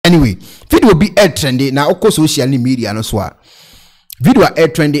Anyway, video be air trendy na oko social media no so a. Video air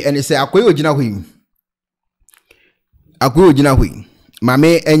trendy and say akoye ogina hwim. Akoye ogina hwim.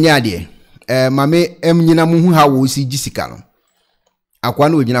 Mame enya de. Mame emnyina mu hu ha wo si gisika no. Akwa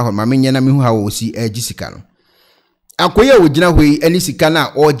na ogina ho mame nyina me hu ha wo si gisika no. Akoye ogina hwim eni sika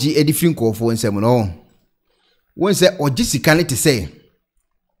na oji edifin kofo nsem no. Won say oji sika ne te say.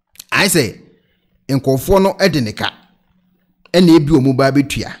 I say nkofo no edenika. Ene ebi omu ba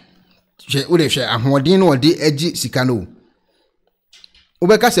betua hwe wo de hwe ahoden no ode agi sika no wo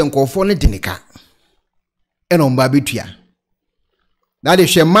be ka se nkofo ne denika ene omu ba betua na de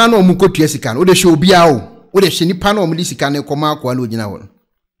hwe ma no omu kotua sika no wo de hwe obia wo de hwe nipa no omu di sika ne koma akwa na ogina ho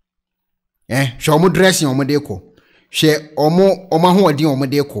hwe omu dressing omu de ko hwe omu ahoden omu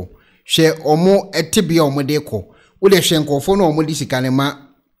de ko hwe omu etibia omu de ko wo de hwe nkofo no omu di sika ne ma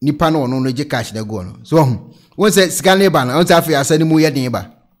nipa no no je cash da go no so won say sika ne ba na won say afi asani mu yedin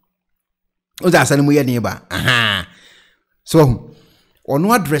ba won say asani mu yedin ba aha so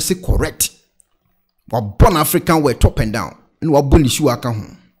ono address correct wa born African way top and down and wa bully shoe aka ho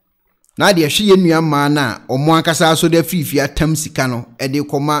na de hwe yenua ma na omo akasa so da fifi atam sika no e de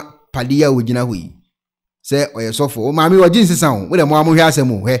koma padia ogina hoyi say oyesofo o ma me wajin sisa ho we de mo amhwe asem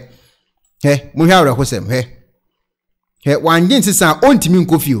ho mo hwe awre hosem wanjin sisa ontimi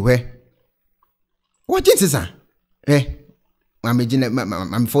nkofi ho wajin sisa mamejine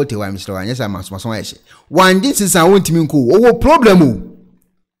mam 41 Mr. Wan yes am so yes wanjin sisa ontimi nko owo problem o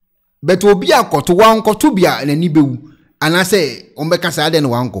but obi akoto wankoto bia na ni bewu anase ombeka sa ade no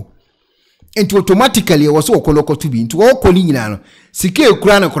wanko enti automatically wo so okolokoto bi enti wo koli nyina no sike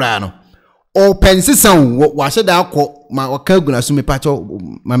ekura no kura no o pensisa wa heda akọ ma waka guna so me pacho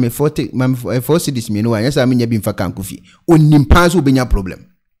mame 40 mame 40 dis me no yes am nya bi mfa kan kofi onimpa so obenya problem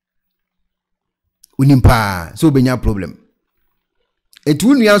unimpa so obenya problem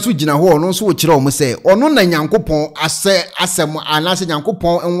etu nua so gina ho no so wo kire o mo se ono na nyankopon asem anase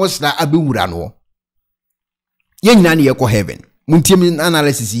nyankopon enwosra abewura no ye nyina ne ye ko heaven muntim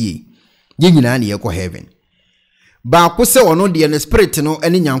analysis ye nyina ne ye ko heaven ba ko se ono de ne spirit no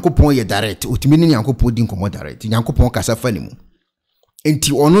ene nyankopon ye direct otimi ne nyankopon di nkomo direct nyankopon kasa fa ni mu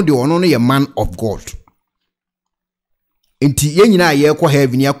enti ono de ono no ye man of God enti ye nyina ye ko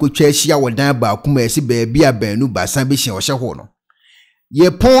heaven ya ko twa ahia wodan ba kuma esi ba bia banu ba san be hia o hye ho no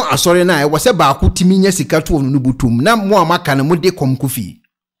ye pon asore na e wo se ba ko timi nya sika to no butum na mo amaka na mo de kom kofi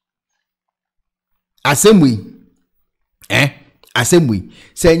asemwi asemwi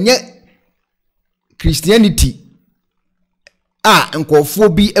se nye Christianity nkofo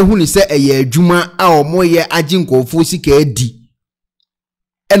bi ehuni se eye adwuma a omo ye agi nkofo sika adi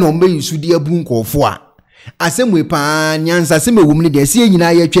ena omo yusu di abu nkofo a asemwe pa nyansa semewum ne de se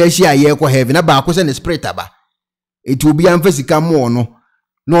nyina ye twa ahia ye ko heaven na ba ko se ne spirit aba eti obi amfa sika mo no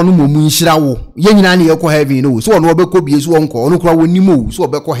na ono momu nhira wo ye nyina ne ye ko heaven no so ono obekọ bi so onko ono kura wonim o so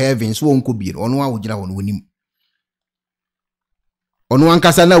obekọ heaven so onko bi ono a wogina ho no wonim ono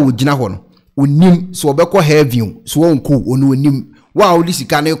ankasa na wogina ho no onim so obekọ heaven so onko ono onim wa odi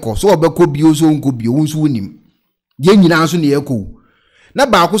sika ne ko so obekọ bi so onko bi won so onim ye nyina so ne ye ko na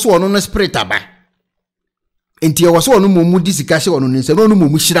ba ko so ono no spirit aba enti ye wo so ono momu di sika hye ono ne se no ono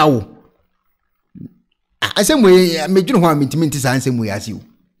momu hyira wo asemwe medwunu ho amitimi nti sansemu yase o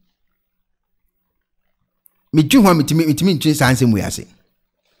medwunu ho amitimi nti sansemu yase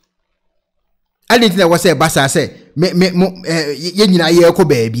adenti na wo se basa se ye nyina ye ko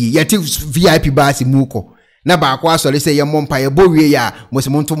baabi ye ti VIP basi mu ko na ba ko asore se ye mompa ye bowie ya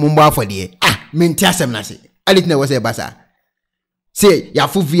mosimonto momba afode menti asem na se adenti na wo se basa se ya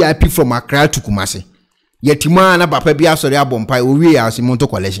fu VIP from Accra to Kumasi ye tima na bapa bi asore abompa owie ya simonto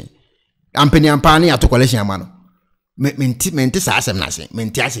collection ampeni ampani ya to collection amano menti sa asem na se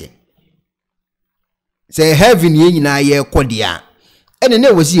menti ase se heaven ye nyina ye kodia ene ne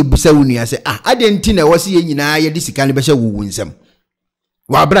wosi ebusa wunu ya se adenti na wosi ye nyina ye di sika ne be hye wuwu nsem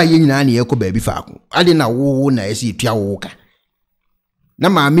wa bra ye nyina ne ye ko baabi faako ade na wo na ese etua wo ka na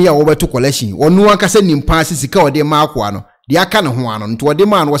maami ya wo beto collection wonu akasa nimpa ase sika ode ma akwa no de aka ne ho ano nto ode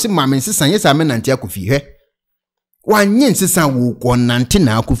ma no wosi maami nsesan ye sa me nante akofi hwe wanye nsesan wo ko nante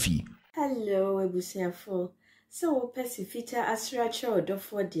na akofi. Hello, Ebusiafo. So, Pesifita Asracha or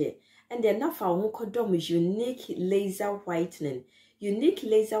Dofodie, and then Nafa Hokodom is unique laser whitening. Unique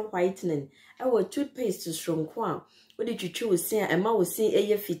laser whitening. Our toothpaste to strong quam. What did you choose? Say, and ma was saying a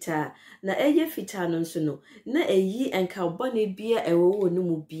year fita. Na a year fita non sono. Na a ye and carbonate beer a wo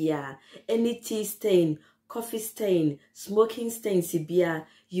no beer. Any tea stain, coffee stain, smoking stain, beer.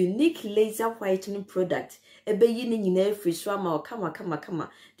 Unique laser whitening product. Ebe yini nyina free swama o kama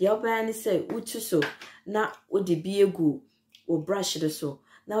de obani say utu so na odi bi egu o brush do so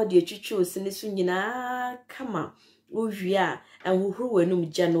now the chuchu sinisuna kama uvia and who were num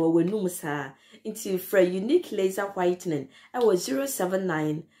general when num sa into for unique laser whitening. I was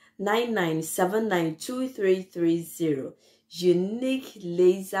 07999792330 unique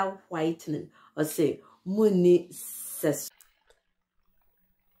laser whitening or say money says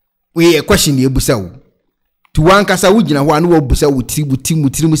we a question ye busa to one kasa wugina ho anu wo busa wuti mu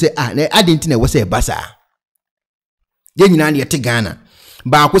say na adenti na wo say basa ye nyina na yete Ghana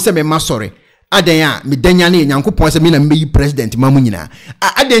ba ko se me masore adan a me danya na Nyankopon se me na meyi president mamu nyina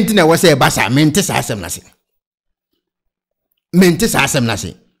adenti na wo say basa mente sa asem na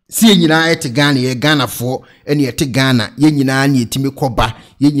se si nyina yete Ghana ye Ghana fo ene yete Ghana ye nyina na yetimi koba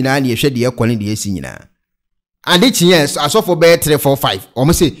ye nyina na ye hwede ye kone de yesi nyina ade chi yes asofo be 345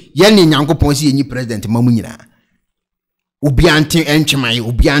 omo se ye ne Nyankopon se yenyi president mamu nyina obi ante entweman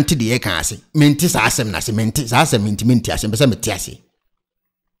obi ante de ye kan ase mente sa asem na se mente sa asem mente ase be se mete ase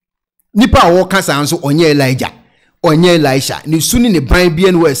nipa wo kasa anso onye Elijah onye Elisha ni suni ne ban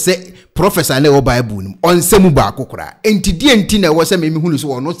bia no se professor na wo Bible nim onsemu ba kokora entidi enti na wo se me hunu so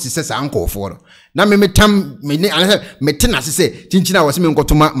wono se sa ankofo no na me metam me ne anase mete na se chinchina wo se me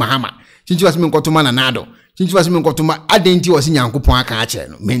nkotoma mahama chinchina wo se me nkotoma na nado chinchina wo se me nkotoma adenti wo se Nyankopon aka a kire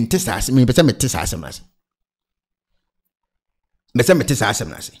no mente sa ase me pese mete sa ase mase mese mete sa ase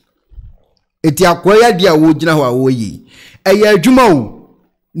mase eti akoya dia wo gina ho a wo yi eye adwuma wo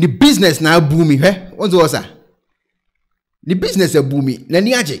the business na booming what's osa the business a booming na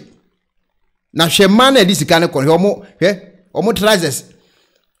ni age na hwema na edi sika ne kon omo trousers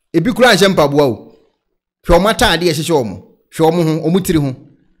ebi kura nche mpaboa o hwe omo taade ye hyehye omo hwe omo ho omo tiri ho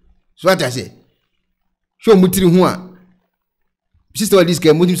so ata se hwe omo tiri ho a sister wa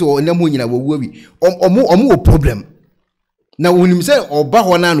diska mudim so onam ho nyina wo wi omo wo problem na wonim se oba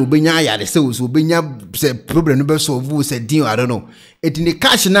ho na no benya ayare se so benya se problem no be solve se din I don't know etini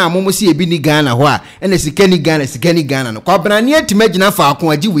cash na amomo se ebi ni Ghana ho a ene sika ni Ghana no kwa bana ne atimagina fa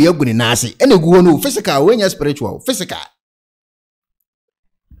akon agi we aguni na ase ene gu ho no physical we nya spiritual physical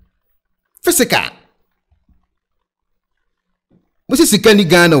musi sika ni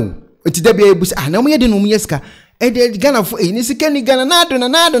Ghana o eti da bia ebusi na mo ye de no mo yesika e de Ghana fo ni sika ni Ghana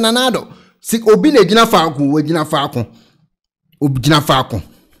nado sik obi na gina fa akon we gina fa akon obgina faako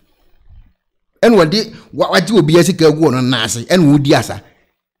en wadi waji obi asika agu no na ase en wodi asa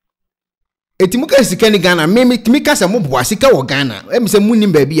etimu ka sika ni Ghana me ka se mo bo asika wo Ghana em se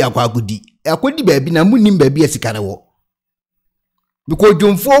munim ba bi akodi ba bi na munim ba bi asika na wo because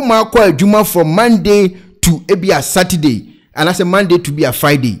jomfo ma kwa adwuma from Monday to ebia Saturday and I say Monday to be a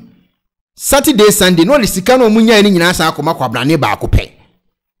Friday Saturday Sunday no le sika no munya ni nyina asa akoma kwa brane ba akopɛ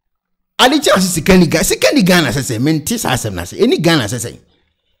ali chance sika ni Ghana sese menti sa asem na se eni Ghana sese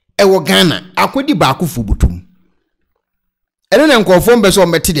e wo Ghana akodi ba akofo butum eno na nkofo mbe so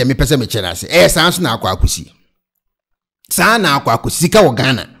meti de me pese me kire ase sanso na akwa akosi sa na akwa akosi sika wo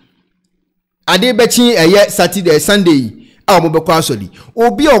Ghana ade bechi eye Saturday Sunday a mo be kwa asoli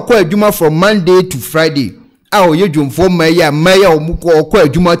obi okwa adwuma from Monday to Friday a oye dwumfo maya okwa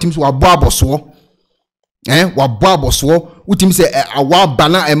adwuma tim so wabo aboso wabo aboso utim se awa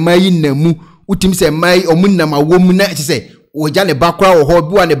bana emayi namu utim se mai omunam awom na se oja ne bakra wo ho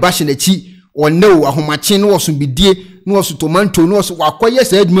biwa ne bahye na chi onew ahomache no so bidie no so tomato no so wakoye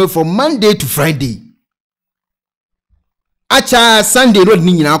se adwuma from Monday to Friday acha Sunday road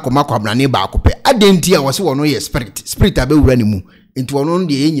ni nyina akoma kwabna ne ba akopɛ adenti a wo se wono ye spirit abewura ne mu enti wono no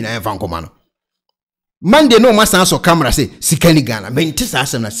de nyina enfa nkoma no Monday no masan so camera se sika ni Ghana menti sa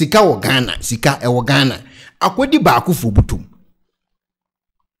asem na sika wo Ghana sika e wo Ghana akodi ba akofo butum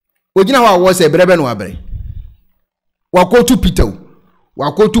ogina wa wo se brebe no abre wakotu Peter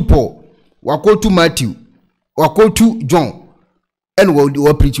wakotu Paul wakotu Matthew wakotu John en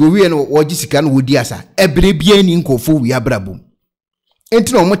wo preach we no wo gisika no wodi asa ebre bia ni nkofo wi abrabum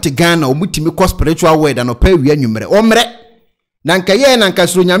enti no mote Ghana o mutimi ko spiritual word and pa wi anwumre o mre nanka ye nanka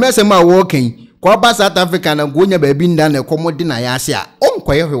suro nyame asem a wo kan ko ba South Africa na gonya ba bi nda na komodi na ya ase a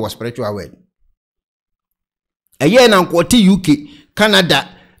onkoye hwe wo spiritual word eye na nkoti UK Canada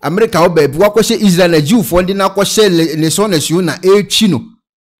America o ba bi wakɔhye Israel na Jew fo ndi na akɔhye lesson asu na echi no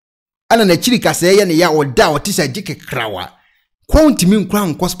ana na chiri kasa ye ne ya oda otisa jike krawa kwantimi nkwa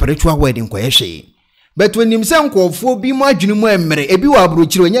nkɔ spiritual word nkoye hwe but when him say nkɔfo bi mu adwene mu emre ebi wa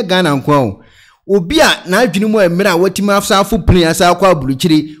abrochiri onye Ghana nkwa o obi a na adwene mu emre a watima afsafo prin asa akɔ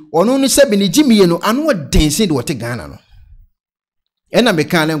abrochiri ono no sebi ne gimiye no ano dense de wote Ghana no ena me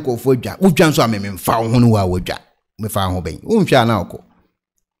kan nkɔfo adwa wodwa nso amememfa ho no wa wodwa me fa ho ben wonhwa na akɔ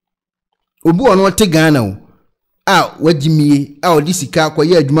obi ono wote Ghana o a wagimiye a odi sika akɔ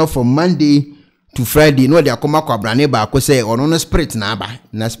ye adwuma from Monday to Friday no de akoma kwa brane ba ko say ono no spirit na aba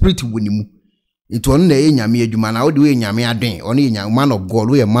na spirit wonimu it ono na enyame adwuma na wo de enyame aden ono enyame man of God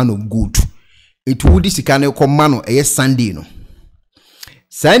we man of good it would sika na ko ma no eye Sunday no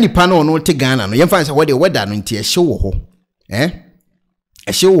sai nipa no ono te Ghana no yemfa say wo de weda no nti ehye wo ho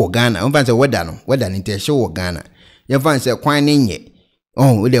ehye wo Ghana yemfa say weda no nti ehye wo Ghana yemfa say kwan ne nye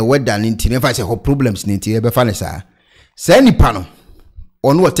we de weda no nti yemfa say ho problems ne nti e be fa ne sai nipa no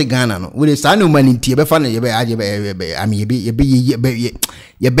ono wote Ghana no we saa no mani ntie be fa na ye be ami ye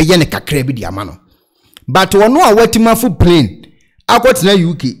be ye ne kakra bi di ama no but ono a watima fu plane akotena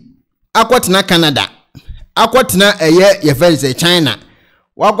UK akotena Canada akotena ye fence China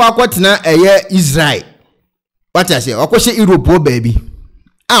akotena Israel what I say akoshe Europe o baby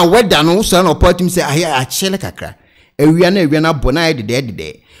weda no so na opportunity say a chele kakra ewia na bona ye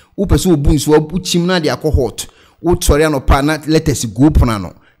de wo pese obu nso obu chim na de hot wo tori no pa na letters go pona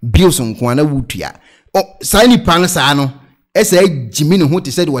no bills nko na wutua sai ni pa no saa no esa jimi ne ho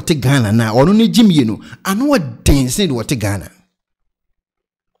te said what Ghana na ono ne jimi no ano wa den said what Ghana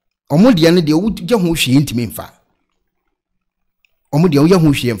omo de ne de wo gye ho hwe ntimi mfa omo de wo ye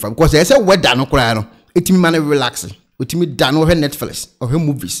ho hwe mfa because esa weda no kora no etimi ma na relax otimi da no he Netflix or he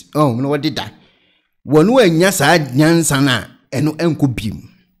movies no what did that wonu anya saa nyansa na eno enko biem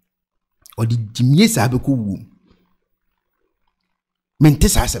odi jimi saa be ko wu mente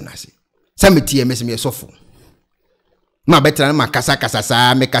saa asem na se sameti mesem sofo ma betra na makasa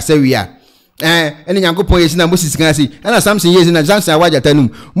saa me kasa wia ene Nyankopon yesi na Moses kan asi na Samson yesi na Samson awajata num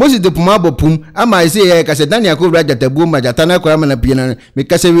Moses de puma bopum ama ese ye kasa Daniel ko rajata bu ma jata na kwa na pie na me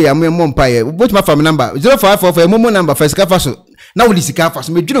kasa wia mo mpaye both my family number 0544 mo number first ka faso na woli sika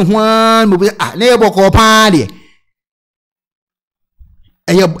faso me dwene ho an mo na ye boko pa de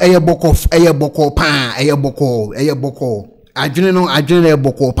eye boko adwene na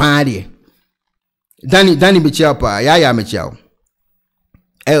boko pa de Dani bichia pa ya mechiao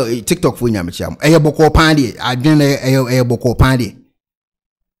TikTok fu nya mechiao boko pa de adwene boko pa de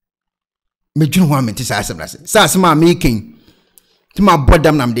me dwene ho amenti sa asem a making ti ma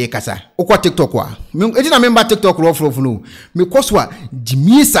bodam nam de kasa okwa TikTok wa me na member TikTok ro no me koswa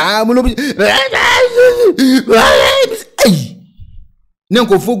jimi sa mo no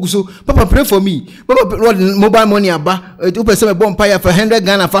Nenko foguso papa pray for me papa Lord mobile money aba you person me bomb pay for 100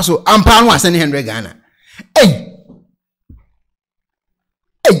 Ghana faso ampa no asene 100 Ghana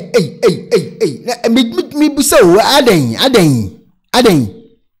me busa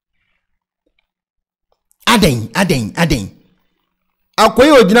aden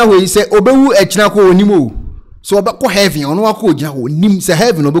akoye ogina ho se obewu echina ko onim o so obekọ heaven ono akọ ogina ho onim se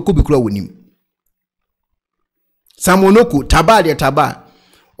heaven obekọ bi kura onim Samonoko taba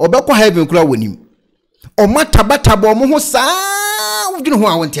obekọ heaven kura wonim oma taba omo ho saa wudwene ho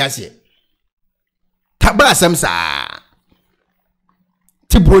awonte ase taba asem saa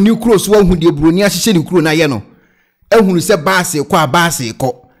ti broni kuro so wahu de broni ahye ni kuro na ye no ehunu se baase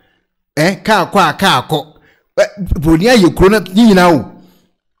ko ka ko broni aye kuro na nyina o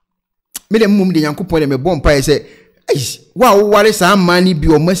me de mum de Nyankopon de me bompa se wa ware saa mani bi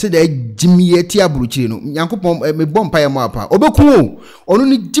o mase da jimiye ti aburuchire no Nyankopon me bompa ya mo apa obeku o onu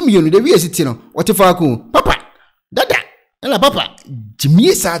ni jimiye no de wi esiti no otefa ko papa dada ela papa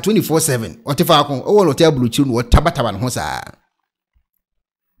jimiye saa 24/7 otefa ko o wo ti aburuchire no otabataba no ho saa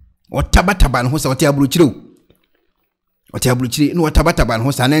otabataba no ho saa oti aburuchire no otabataba no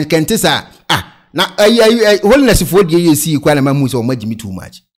ho saa na kente saa na holiness for de yesi kwa na mamu so o majimi too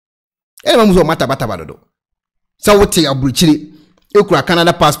much mamu so matabataba dodo sa wote aburuchire ekura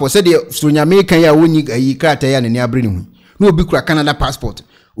Canada passport se de sonyame kan ya woni ayi krata ya ne abre ne hu na obi kura Canada passport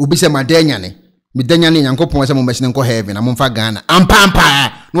obi se madanya ne medanya ne Nyankopon se mo machine nko heaven na mo mfa Ghana ampa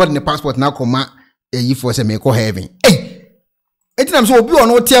na wode ne passport na akoma ayi for se me ko heaven etinam so obi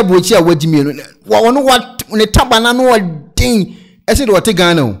ono wote aburuchi a wagimi no wono ne tabana no odin ese de wote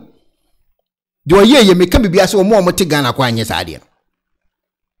Ghana o de oyeye me kan bibia se omo te Ghana kwa anye saade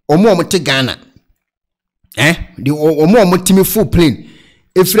omo te Ghana di omo timi full plane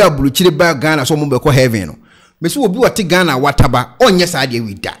efira aburuchire ba Ghana so mo be ko heaven no me so obi wote Ghana wataba onye saade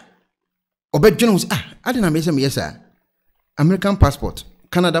wida obedwene ho ade na me se me yesa American passport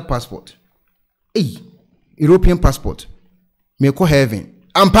Canada passport European passport me ko heaven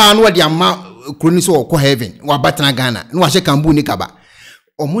ampa no de amma kroni so ko heaven wa batana Ghana no wa she kambu ni kaba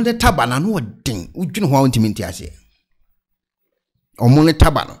omo ne taba na no odin udwene ho awntimi ntiase omo ne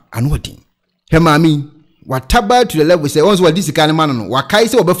taba no anu odin he mami wataba to the level say once what this kind man no wakai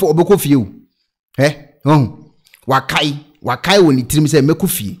say obeko fie o wakai woni tirim say meko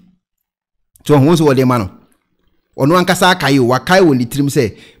fie so once what the man ono ankasa akai o wakai woni tirim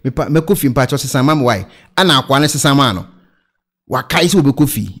se me kofi mpa cho sesa mam why ana akwa ne sesa ma no wakai se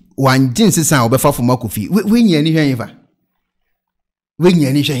obekofi wanjin sesa obefa fo makofi we nya ni hwan yifa we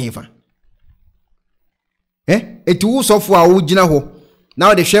nya ni hwan yifa eti wo sofo a wo gina ho na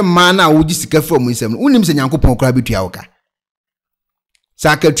wo de hwe ma na wo gi sika fo mu nsem unim se nyankopon kra betua wo ka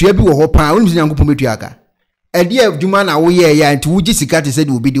sakatua bi wo ho pa unim se nyankopon betua ka edi adwuma na wo ye ya enti wo gi sika te se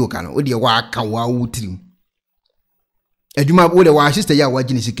de obi di wo ka no wo de wa aka wa wo tirim adwuma wo de wa sister ya wa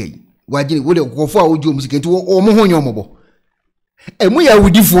gini sika yi wa gini wo de kofo a wo gi omu sika enti wo mo ho nyomobo mu ya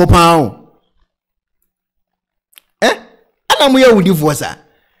wudifo pa o ana mu ya wudifo sa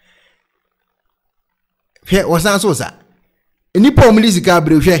hwe wosan so sa nipa omli sika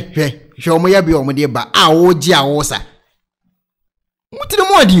bre hwe omo ya bi omo de ba a wo gi a wo sa mutire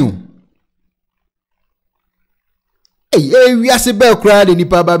mo adin o wi ase be kura de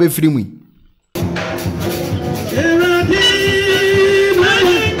nipa ba be firi mu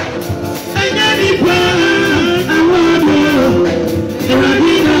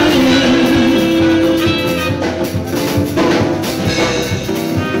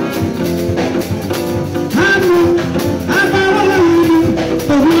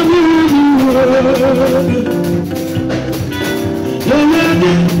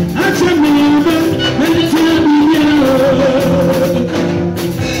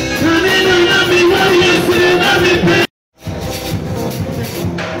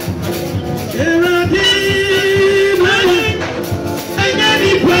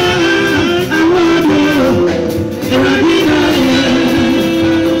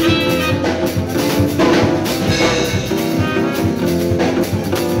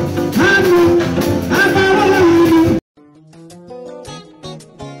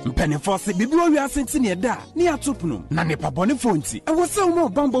Penifose bibiro wi asenti ne da ne atopno na ne pabone fonti e wo se wo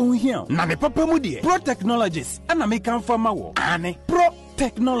bambo hu hia na ne papa mu de Pro Technologies ana me kan fama wo ane Pro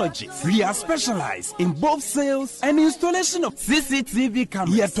Technologies. We are specialized in both sales and installation of CCTV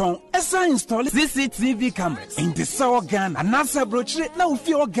cameras. Yeton esa install CCTV cameras in the South Ghana and NASA brochure now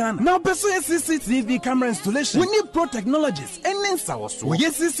fear Ghana. Now beso CCTV camera installation. We need Pro Technologies and in South. We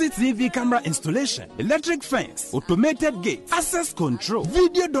get CCTV camera installation, electric fence, automated gate, access control,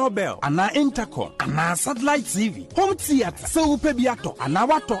 video doorbell, and our intercom, and our satellite TV, home theater, so upebiato, and our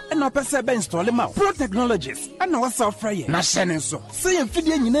water, and our pesebe install them out. Pro Technologies and our software. Na shenenso. Say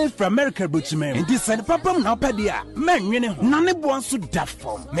fidie nyina from America brochime and this side papa na opedia men nwene ho na ne bo anso da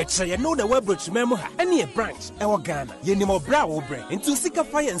form make sure you know the web brochime mu ha any a branch e wo Ghana ye ni mo bra wo bre into sika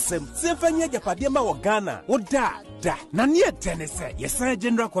fire nsem se fanya japade ma wo Ghana wo da na ne tenese ye say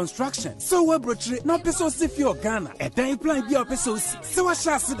general construction so web brochire na peso si fi o Ghana e dan plan bi o peso si se wa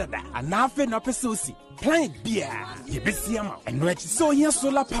sha se dada ana afi na peso si plan bia ye besi ama eno echi so here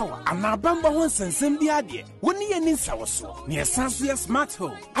solar power ana bamba ho nsensem bi ade woni ye ni nsawo so ne esanso ye smart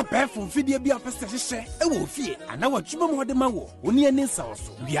home abefo video bi apese hye e wo fie ana watwuma mo de ma wo woni ye ni nsawo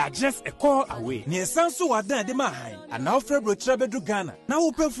so we are just a call away ne esanso wadan de ma han ana ofre brochire bedu Ghana na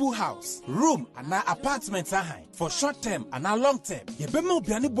wo pe full house room ana apartment ahan for short term ana long term ye be ma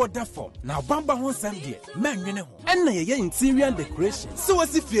obiane border form na bamba ho nsem de menwene ho enna ye interior decoration so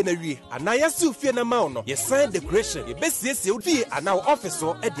wasi fie na wie ana yesu fie na ma no yes sign decoration ye besiesie odie ana office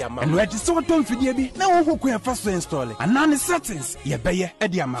so e dia ma no edi so ton fidie bi na wo hokun fa so install ana ne settings ye beye e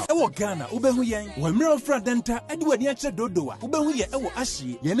dia ma e wo Ghana wo behu yen wo mira ofra denta e di wani a che dodowa wo behu ye e wo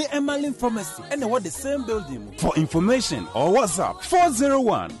ahie ye ne Emalin pharmacy e na wo the same building for information or WhatsApp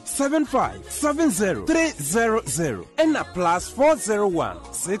 401-7570-300 and a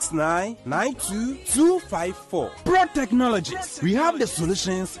 +401-6992-254. Pro Technologies. We have the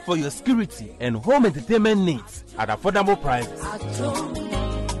solutions for your security and home entertainment needs at affordable prices.